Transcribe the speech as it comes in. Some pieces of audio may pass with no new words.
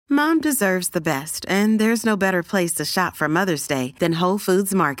Mom deserves the best, and there's no better place to shop for Mother's Day than Whole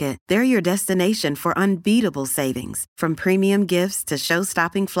Foods Market. They're your destination for unbeatable savings, from premium gifts to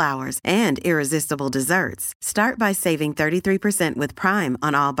show-stopping flowers and irresistible desserts. Start by saving 33% with Prime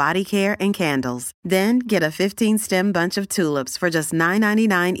on all body care and candles. Then get a 15-stem bunch of tulips for just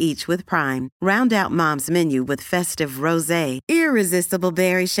 $9.99 each with Prime. Round out Mom's menu with festive rosé, irresistible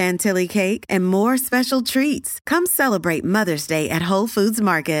berry chantilly cake, and more special treats. Come celebrate Mother's Day at Whole Foods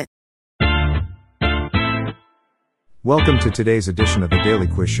Market. Welcome to today's edition of the Daily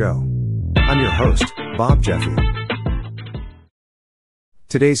Quiz Show. I'm your host, Bob Jeffy.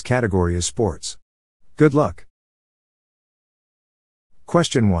 Today's category is sports. Good luck.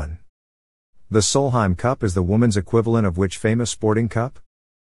 Question 1. The Solheim Cup is the women's equivalent of which famous sporting cup?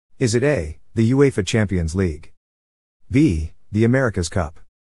 Is it A, the UEFA Champions League? B, the America's Cup?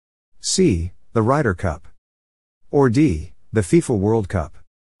 C, the Ryder Cup? Or D, the FIFA World Cup?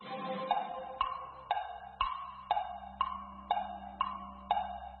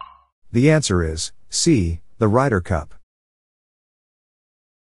 The answer is C, the Ryder Cup.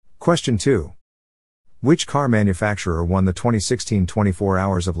 Question 2. Which car manufacturer won the 2016 24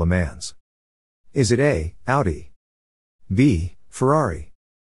 Hours of Le Mans? Is it A, Audi? B, Ferrari?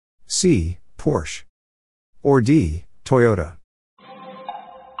 C, Porsche? Or D, Toyota?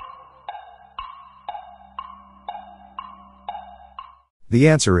 The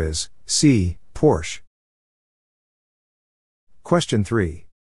answer is C, Porsche. Question 3.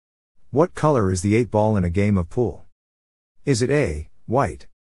 What color is the 8-ball in a game of pool? Is it A, white?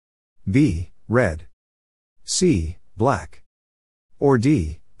 B, red? C, black? Or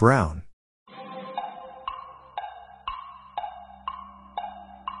D, brown?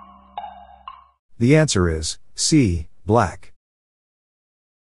 The answer is C, black.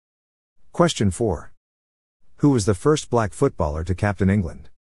 Question 4. Who was the first black footballer to captain England?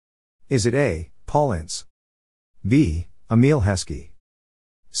 Is it A, Paul Ince? B, Emile Heskey?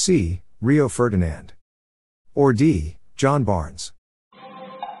 C, Rio Ferdinand? Or D, John Barnes?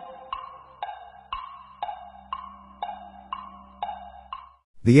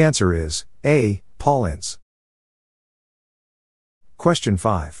 The answer is A, Paul Ince. Question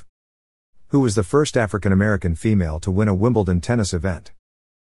 5. Who was the first African American female to win a Wimbledon tennis event?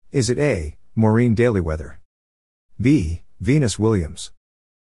 Is it A, Maureen Dalyweather? B, Venus Williams?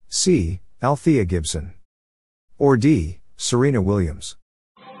 C, Althea Gibson? Or D, Serena Williams?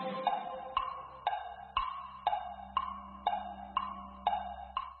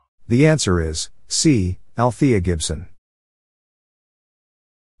 The answer is C, Althea Gibson.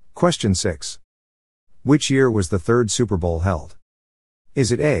 Question 6. Which year was the third Super Bowl held?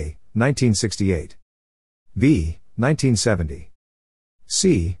 Is it A, 1968? B, 1970?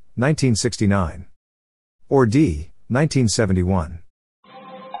 C, 1969? Or D, 1971?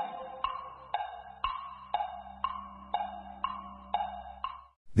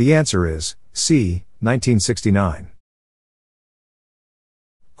 The answer is C, 1969.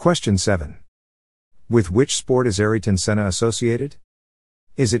 Question 7. With which sport is Ayrton Senna associated?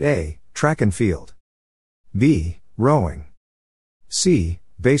 Is it A, track and field? B, rowing? C,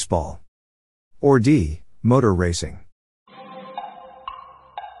 baseball? Or D, motor racing?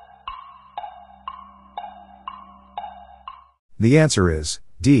 The answer is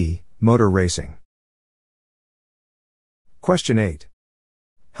D, motor racing. Question 8.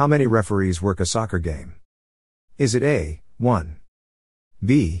 How many referees work a soccer game? Is it A, 1?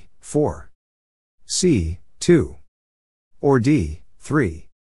 B, 4? C, 2? Or D, 3?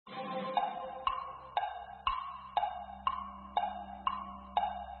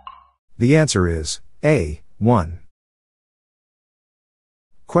 The answer is A, 1.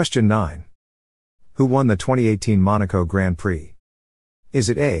 Question 9. Who won the 2018 Monaco Grand Prix? Is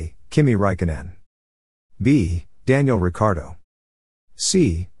it A, Kimi Räikkönen? B, Daniel Ricciardo?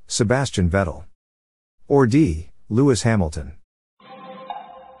 C, Sebastian Vettel? Or D, Lewis Hamilton?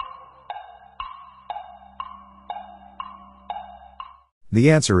 The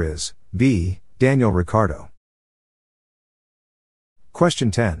answer is B, Daniel Ricciardo.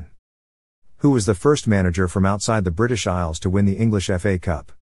 Question 10. Who was the first manager from outside the British Isles to win the English FA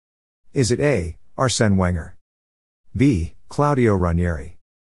Cup? Is it A, Arsène Wenger? B, Claudio Ranieri?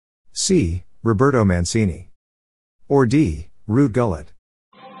 C, Roberto Mancini? Or D, Ruud Gullit?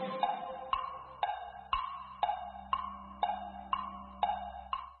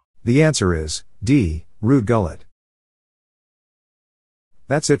 The answer is D, Ruud Gullit.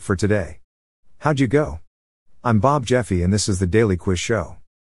 That's it for today. How'd you go? I'm Bob Jeffy and this is the Daily Quiz Show.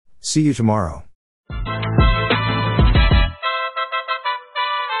 See you tomorrow.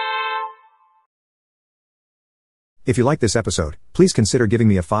 If you like this episode, please consider giving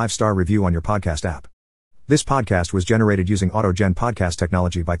me a 5-star review on your podcast app. This podcast was generated using AutoGen podcast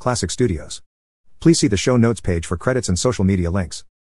technology by Classic Studios. Please see the show notes page for credits and social media links.